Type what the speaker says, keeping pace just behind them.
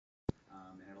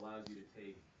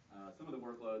some of the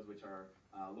workloads which are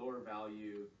lower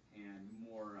value and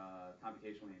more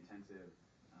computationally intensive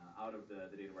out of the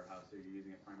data warehouse. So you're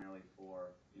using it primarily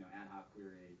for ad hoc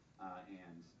query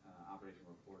and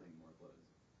operational reporting workloads.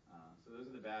 So those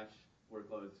are the batch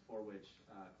workloads for which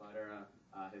Cloudera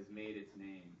has made its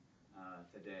name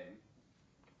today.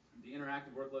 The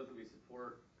interactive workloads that we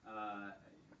support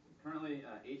currently,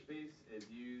 HBase is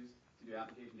used to do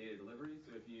application data delivery.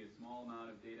 So if you need a small amount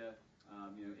of data,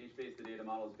 HBase, the data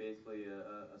model, is basically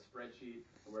a spreadsheet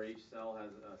where each cell has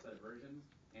a set of versions.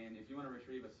 And if you want to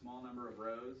retrieve a small number of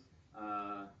rows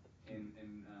in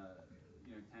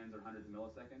tens or hundreds of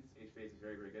milliseconds, HBase is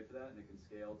very, very good for that, and it can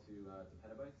scale to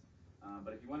petabytes.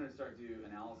 But if you wanted to start to do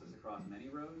analysis across many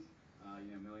rows,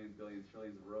 millions, billions,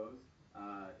 trillions of rows,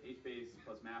 HBase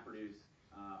plus MapReduce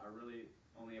are really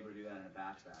only able to do that in a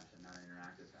batch fashion, not an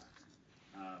interactive fashion.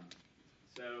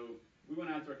 So we went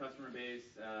out to our customer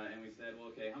base and we said,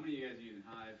 well, okay, how many of you guys are using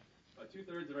Hive? About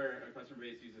 2/3 of our customer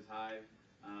base uses Hive,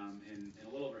 and a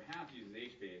little over half uses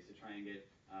HBase to try and get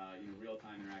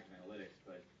real-time interactive analytics.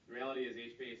 But the reality is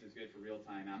HBase is good for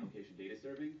real-time application data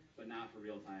serving, but not for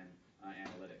real-time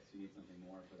analytics. You need something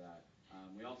more for that.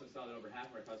 We also saw that over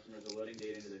half of our customers are loading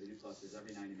data into their Hadoop clusters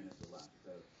every 90 minutes or less.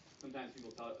 So sometimes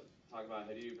people talk about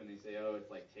Hadoop and they say, oh, it's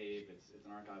like tape, it's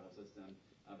an archival system.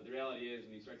 But the reality is,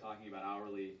 when you start talking about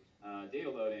hourly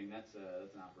data loading, that's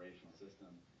an operational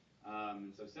system.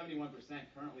 So 71%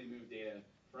 currently move data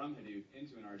from Hadoop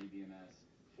into an RDBMS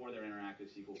for their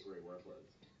interactive SQL query workloads.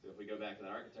 So if we go back to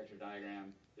that architecture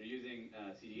diagram, they're using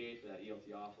CDH for that ELT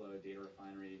offload, data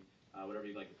refinery, whatever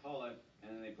you'd like to call it,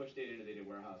 and then they push data into the data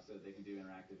warehouse so that they can do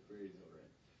interactive queries over it.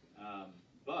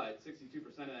 But 62%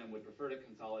 of them would prefer to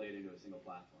consolidate into a single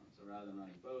platform. So rather than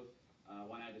running both,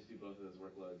 why not just do both of those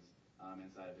workloads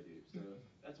inside of Hadoop? So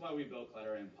that's why we built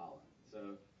Cloudera Impala.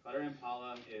 So Cloudera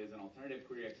Impala is an alternative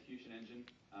query execution engine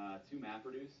to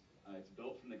MapReduce. It's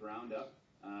built from the ground up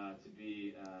to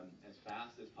be as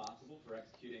fast as possible for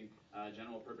executing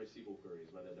general purpose SQL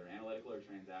queries, whether they're analytical or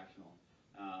transactional.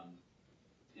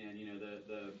 And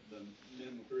the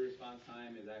minimum query response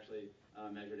time is actually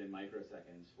measured in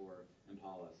microseconds for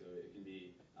Impala, so it can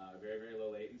be very, very low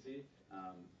latency.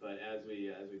 But as we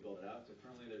build it out, so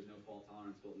currently there's no fault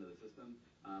tolerance built into the system,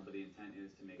 but the intent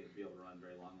is to make it be able to run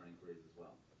very long-running queries as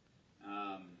well.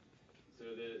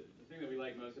 So the thing that we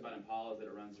like most about Impala is that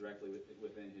it runs directly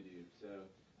within Hadoop. So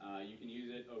you can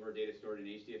use it over data stored in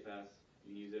HDFS,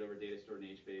 you can use it over data stored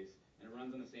in HBase, and it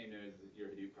runs on the same nodes as your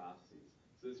Hadoop processes.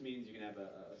 So this means you can have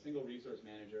a single resource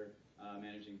manager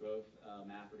managing both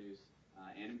MapReduce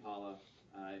and Impala.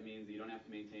 It means that you don't have to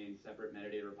maintain separate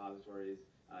metadata repositories,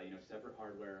 separate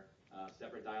hardware,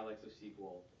 separate dialects of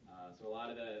SQL. So a lot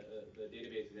of the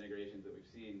databases integrations that we've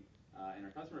seen in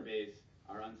our customer base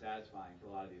are unsatisfying for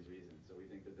a lot of these reasons. So we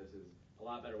think that this is a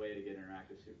lot better way to get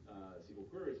interactive SQL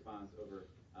query response over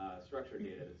structured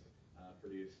data that's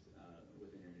produced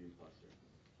within your Hadoop cluster.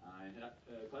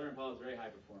 Cloudera Impala is very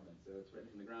high performance, so it's written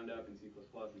from the ground up in C++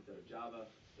 instead of Java.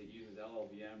 It uses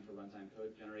LLVM for runtime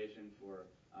code generation for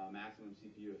maximum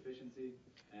CPU efficiency.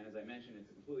 And as I mentioned, it's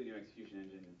a completely new execution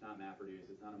engine. It's not MapReduce.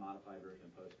 It's not a modified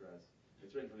version of Postgres.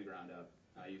 It's written from the ground up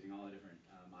using all the different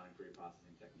modern query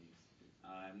processing techniques.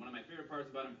 And one of my favorite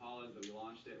parts about Impala is that we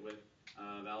launched it with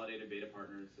validated beta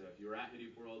partners. So if you were at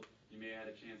Hadoop World, you may have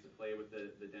had a chance to play with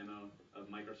the demo of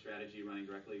MicroStrategy running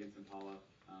directly against Impala.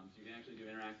 So you can actually do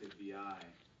interactive BI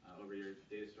over your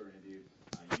data store in Hadoop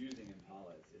using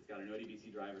Impala. It's got an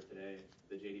ODBC driver today.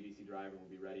 The JDBC driver will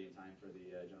be ready in time for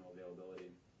the general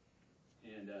availability.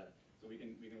 And so we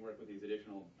can work with these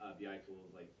additional BI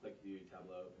tools like ClickView,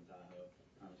 Tableau, Pentaho,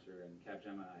 Armister, and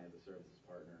Capgemini as a services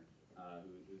partner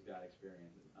who's got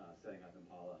experience setting up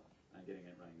Impala and getting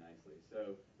it running nicely.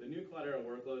 So the new Cloudera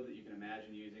workloads that you can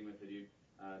imagine using with Hadoop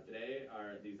today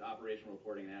are these operational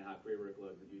reporting and ad hoc query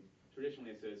workloads that you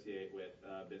traditionally associate with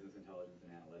business intelligence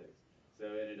and analytics. So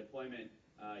in a deployment,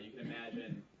 you can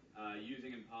imagine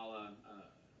using Impala.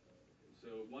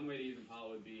 So one way to use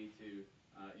Impala would be to,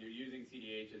 you're using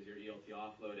CDH as your ELT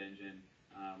offload engine,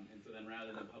 and so then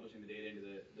rather than publishing the data into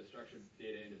the structured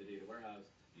data into the data warehouse,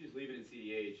 you just leave it in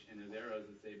CDH, and those arrows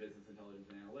that say business intelligence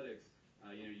and analytics,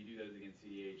 you do those against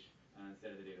CDH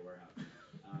instead of the data warehouse.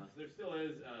 So there still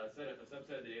is a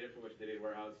subset of the data for which the data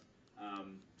warehouse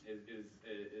is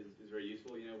very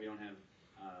useful. We don't have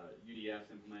UDFs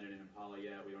implemented in Impala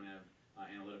yet. We don't have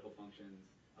analytical functions.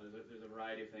 There's a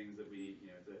variety of things that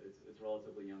it's a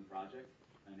relatively young project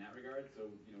in that regard.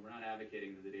 So we're not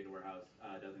advocating that the data warehouse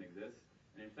doesn't exist.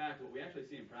 And in fact, what we actually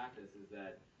see in practice is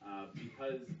that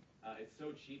because it's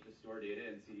so cheap to store data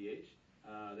in CDH,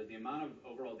 that the amount of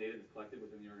overall data that's collected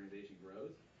within the organization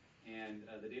grows. and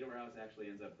the data warehouse actually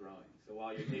ends up growing. So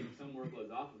while you're taking some workloads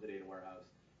off of the data warehouse,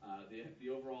 the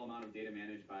overall amount of data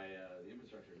managed by the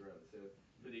infrastructure grows. So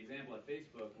for the example at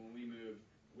Facebook, when we moved,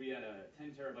 we had a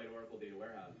 10 terabyte Oracle data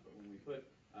warehouse, but when we put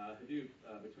Hadoop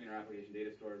between our application data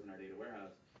stores and our data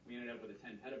warehouse, we ended up with a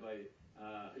 10 petabyte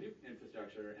Hadoop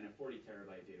infrastructure and a 40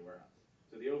 terabyte data warehouse.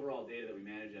 So the overall data that we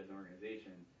manage as an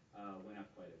organization went up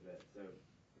quite a bit. So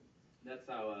that's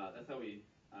how we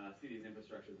see these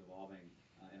infrastructures evolving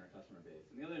in our customer base.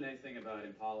 And the other nice thing about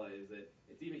Impala is that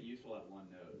it's even useful at one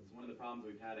node. So one of the problems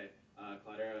we've had at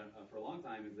Cloudera for a long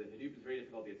time is that Hadoop is very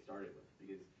difficult to get started with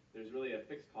because there's really a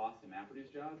fixed cost to MapReduce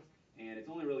jobs, and it's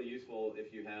only really useful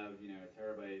if you have a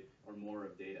terabyte or more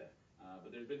of data.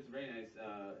 But there's been some very nice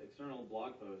external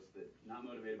blog posts that, not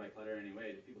motivated by Cloudera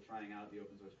anyway, just people trying out the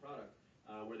open source product,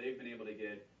 where they've been able to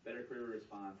get better query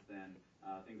response than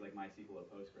things like MySQL or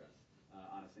Postgres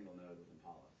on a single node with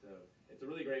Impala. So it's a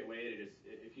really great way to just,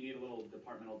 if you need a little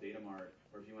departmental data mart,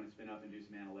 or if you want to spin up and do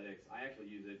some analytics, I actually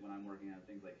use it when I'm working on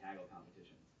things like Kaggle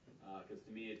competitions. Because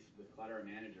to me, it's with Cloudera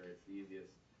Manager, it's the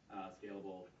easiest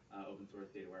scalable open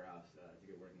source data warehouse to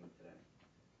get working with today.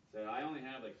 So I only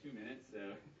have like 2 minutes,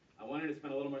 so I wanted to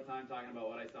spend a little more time talking about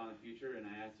what I saw in the future, and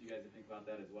I asked you guys to think about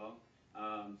that as well.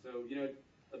 So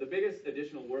the biggest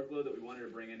additional workload that we wanted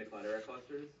to bring into Cloudera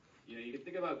clusters, you can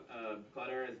think about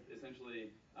Cloudera as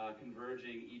essentially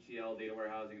converging ETL, data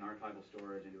warehousing, and archival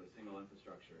storage into a single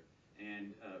infrastructure.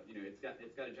 And it's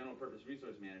got a general purpose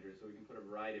resource manager, so we can put a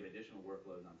variety of additional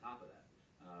workloads on top of that.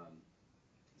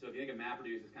 So if you think of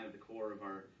MapReduce as kind of the core of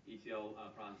our ETL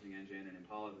processing engine, and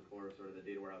Impala as the core of sort of the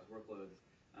data warehouse workloads,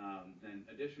 then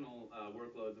additional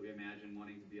workloads that we imagine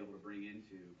wanting to be able to bring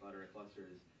into Cloudera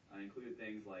clusters include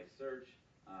things like search,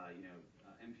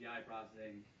 MPI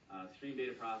processing, stream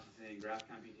data processing, graph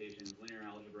computations, linear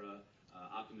algebra,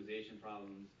 optimization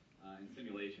problems, and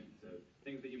simulation. So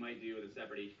things that you might do with a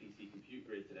separate HPC compute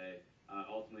grid today,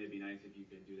 ultimately it'd be nice if you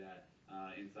could do that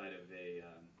inside of a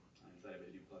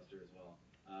Hadoop cluster as well.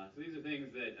 So these are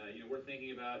things that we're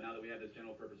thinking about now that we have this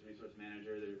general purpose resource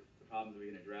manager. They're the problems that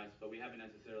we can address, but we haven't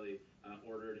necessarily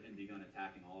ordered and begun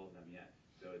attacking all of them yet.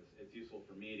 So it's useful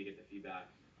for me to get the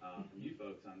feedback from you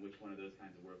folks on which one of those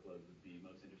kinds of workloads would be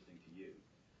most interesting to you.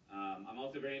 I'm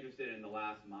also very interested in the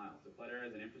last mile. So Cloudera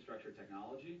is an infrastructure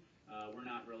technology. We're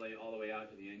not really all the way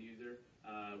out to the end user.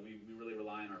 We really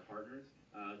rely on our partners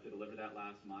to deliver that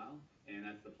last mile, and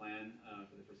that's the plan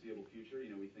for the foreseeable future.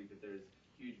 We think that there's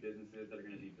huge businesses that are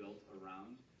going to be built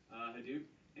around Hadoop,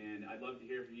 and I'd love to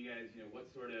hear from you guys, what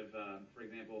sort of, for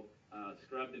example,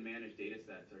 scrubbed and managed data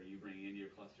sets are you bringing into your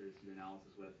clusters to do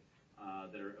analysis with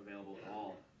that are available to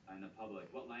all in the public?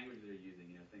 What languages are you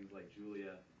using? Things like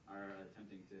Julia are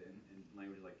attempting to, and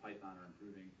languages like Python are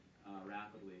improving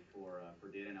rapidly for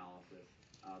data analysis.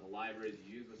 The libraries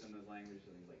used within those languages, so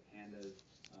things like pandas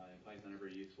and Python are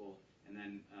very useful. And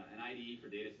then an IDE for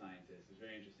data scientists is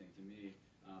very interesting to me,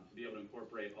 to be able to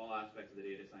incorporate all aspects of the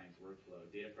data science workflow: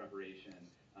 data preparation,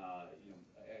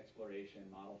 exploration,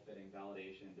 model fitting,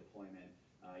 validation, deployment.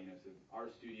 So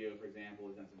RStudio, for example,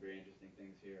 has done some very interesting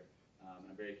things here. And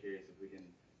I'm very curious if we can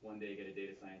one day get a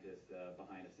data scientist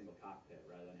behind a single cockpit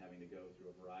rather than having to go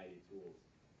through a variety of tools.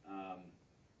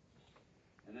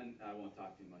 And then I won't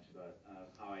talk too much about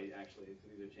how I actually,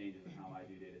 so these are changes in how I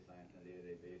do data science on a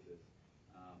day-to-day basis.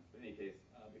 But in any case,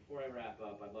 before I wrap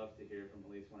up, I'd love to hear from at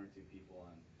least 1 or 2 people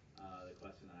on the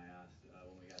question that I asked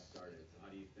when we got started. So how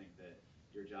do you think that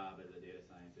your job as a data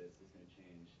scientist is going to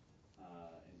change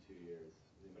in 2 years?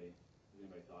 Has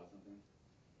anybody thought of something?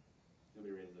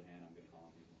 Nobody raises their hand, I'm going to call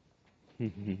on people.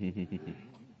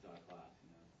 It's out of class,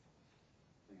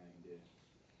 thing I can do.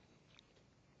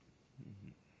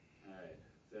 All right,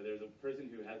 so there's a person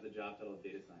who has the job title of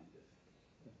data scientist.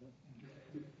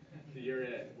 So you're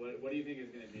it. What do you think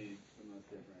is going to be the most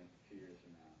different 2 years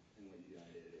from now in what you do on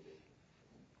a day-to-day basis?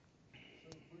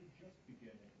 So we're just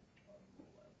beginning our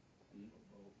rollout for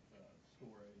both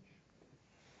storage,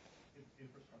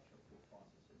 infrastructure for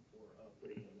processing, for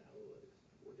putting in analytics,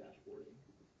 or dashboarding.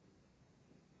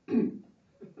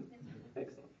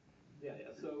 Excellent. Yeah.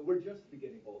 So we're just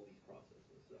beginning all these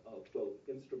processes of both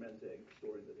instrumenting,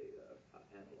 storing the data,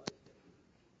 analyzing it,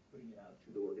 putting it out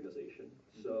to the organization.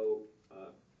 So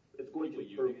it's going to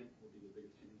using it will be the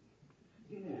biggest change.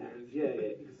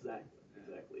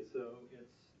 Exactly. So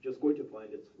it's just going to find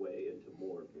its way into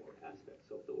more and more aspects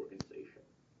of the organization.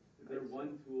 Is there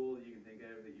one tool you can think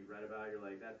of that you've read about, you're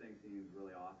like, that thing seems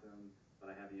really awesome, but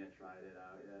I haven't yet tried it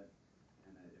out yet,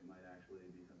 and it might actually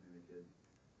be something that could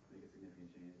make a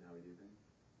significant change in how we do things?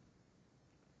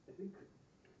 I think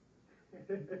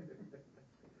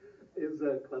is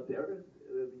Cloudera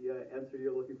the answer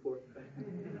you're looking for?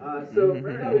 So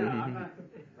right now,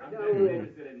 I'm really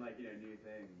interested in new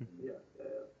things. Yeah.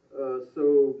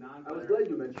 So I was Non-cloudera. glad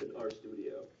you mentioned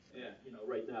RStudio. Yeah.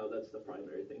 Right now that's the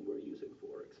primary thing we're using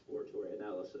for exploratory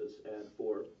analysis and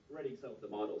for writing some of the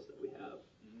models that we have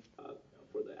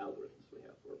for the algorithms we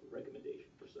have for recommendation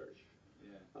for search.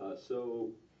 Yeah.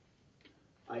 So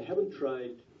I haven't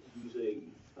tried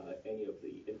using any of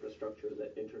the infrastructure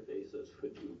that interfaces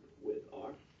Hadoop with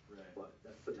R, Right. but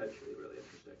that's potentially really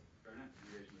interesting. Fair enough.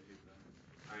 Integration with Hadoop.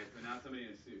 All right. So now somebody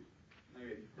in a suit.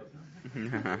 Okay, close enough.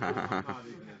 I'm not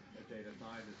even a data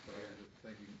scientist, but I was just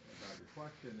thinking about your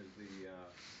question is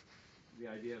the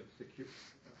idea of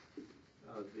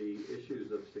the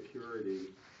issues of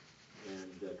security and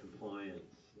compliance.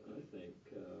 I think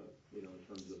in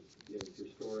terms of if you're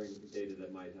storing data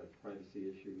that might have privacy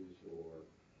issues or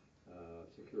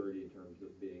security in terms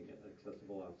of being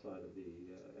accessible outside of the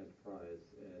enterprise,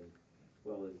 and as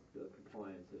well as the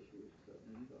compliance issues. So.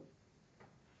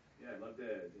 Yeah, I'd love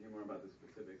to hear more about the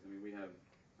specifics. I mean, we have,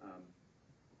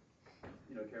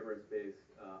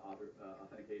 Kerberos-based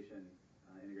authentication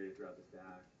integrated throughout the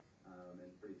stack,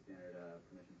 and pretty standard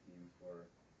permission schemes for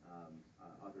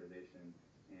authorization.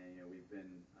 And we've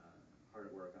been hard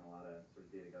at work on a lot of sort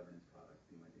of data governance products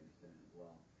you might be interested in as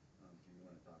well. So if you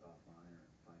want to talk offline or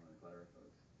find one of the cloudera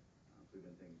folks. So we've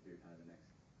been thinking through kind of the next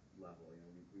level.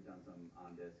 We've done some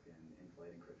on-disk and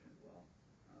in-flight encryption as well.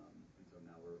 And so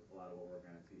now a lot of what we're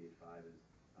working on at CDH5 is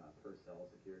per cell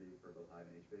security for both Hive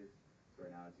and HBase. So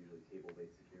right now it's usually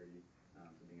table-based security.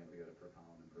 So being able to go to per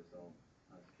column and per cell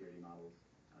security models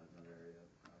is another area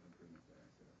of improvement there.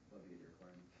 So love to get your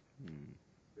requirements.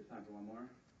 There's time for one more.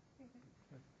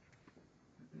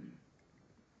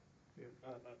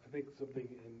 I think something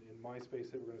in my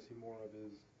space that we're going to see more of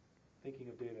is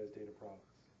thinking of data as data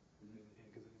products.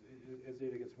 Because as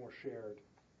data gets more shared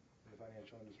in the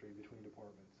financial industry between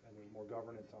departments and there's more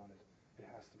governance on it, it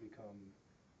has to become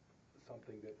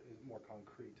something that is more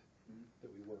concrete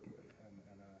that we work with.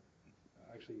 And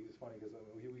actually, it's funny because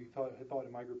we thought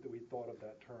in my group that we thought of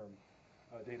that term,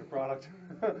 data product,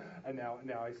 and now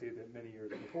I see that many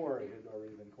years before it had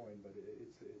already been coined, but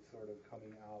it's sort of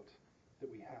coming out that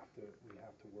we have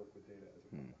to work with data as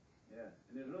a product. Yeah,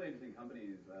 and there's really interesting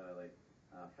companies like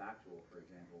Factual, for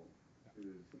example,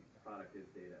 whose product is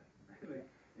data. Right?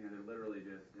 They're literally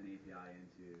just an API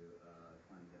into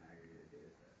cleansed and aggregated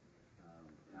data set.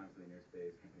 And obviously in your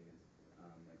space, companies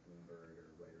like Bloomberg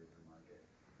or Reuters or Market,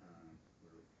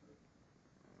 we're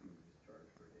just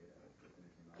charged for data with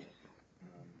interesting models.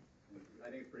 I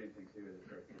think it's pretty interesting too as it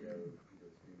starts to go into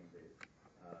a streaming-based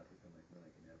system like something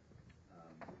like Inif.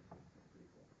 That's pretty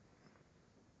cool.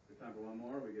 There's time for one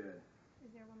more. Are we good?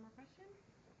 Is there one more question?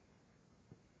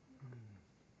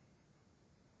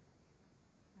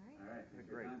 All right. All right. Thanks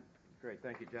for your Great. time. Great.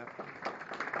 Thank you, Jeff.